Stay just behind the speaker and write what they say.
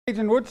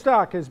Cajun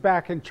Woodstock is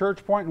back in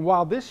Church Point, and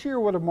while this year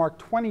would have marked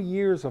 20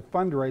 years of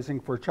fundraising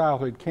for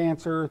childhood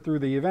cancer through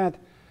the event,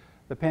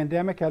 the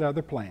pandemic had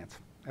other plans.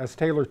 As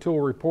Taylor Toole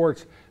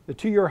reports, the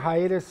 2-year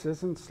hiatus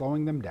isn't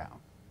slowing them down.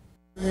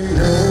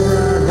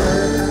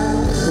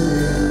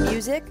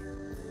 Music,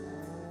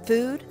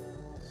 food,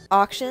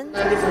 auctions,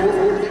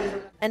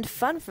 and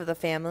fun for the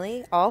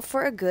family, all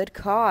for a good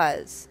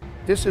cause.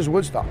 This is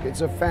Woodstock.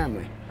 It's a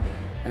family,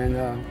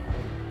 and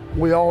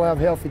we all have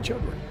healthy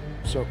children,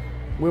 so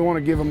we want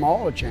to give them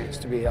all a chance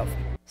to be healthy.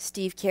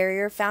 Steve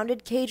Carrier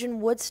founded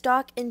Cajun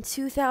Woodstock in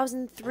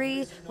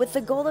 2003 with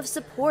the goal of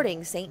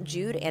supporting St.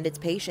 Jude and its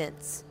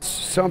patients.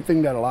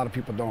 Something that a lot of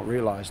people don't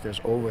realize, there's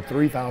over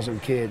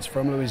 3,000 kids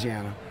from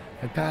Louisiana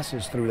that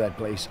passes through that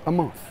place a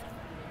month.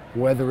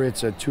 Whether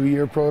it's a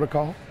 2-year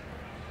protocol,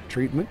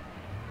 treatment,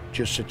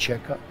 just a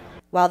checkup.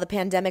 While the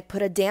pandemic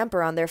put a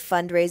damper on their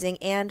fundraising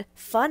and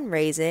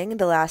fundraising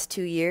the last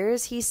 2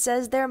 years, he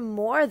says they're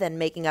more than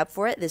making up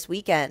for it this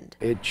weekend.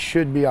 It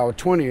should be our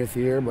 20th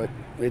year, but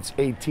it's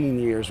 18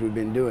 years we've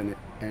been doing it,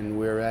 and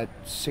we're at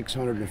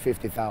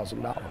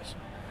 $650,000.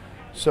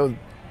 So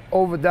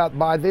over that,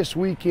 by this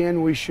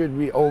weekend, we should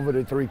be over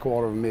the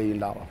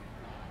 $750,000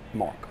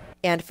 mark.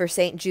 And for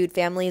St. Jude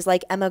families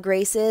like Emma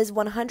Grace's,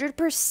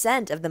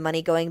 100% of the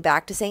money going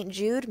back to St.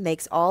 Jude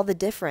makes all the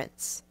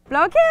difference.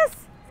 Blow a kiss.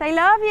 Say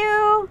love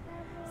you.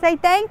 Say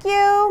thank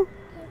you.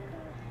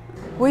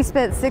 We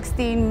spent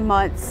 16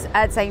 months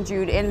at St.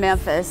 Jude in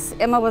Memphis.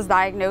 Emma was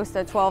diagnosed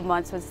at 12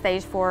 months with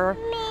stage 4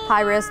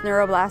 high-risk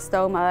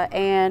neuroblastoma,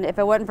 and if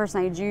it wasn't for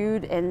St.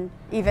 Jude and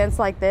events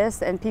like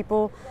this and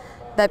people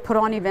that put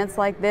on events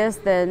like this,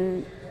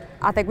 then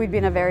I think we'd be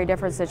in a very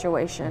different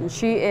situation.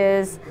 She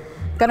is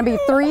going to be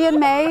 3 in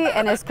May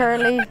and is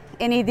currently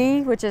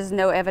NED, which is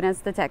no evidence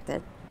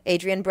detected.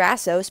 Adrian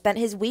Brasso spent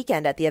his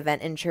weekend at the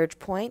event in Church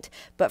Point,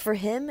 but for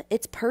him,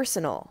 it's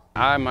personal.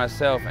 I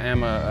myself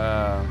am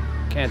a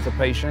cancer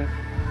patient,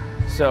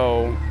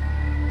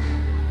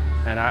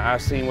 and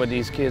I've seen what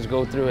these kids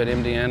go through at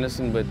MD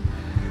Anderson, but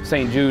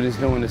St. Jude is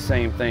doing the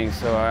same thing,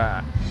 so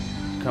I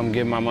come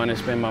give my money,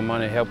 spend my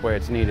money, help where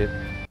it's needed.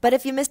 But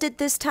if you missed it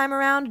this time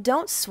around,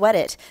 don't sweat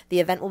it. The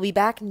event will be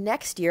back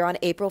next year on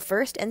April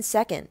 1st and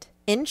 2nd.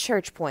 In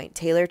Church Point,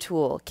 Taylor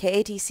Toole,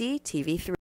 KATC TV3.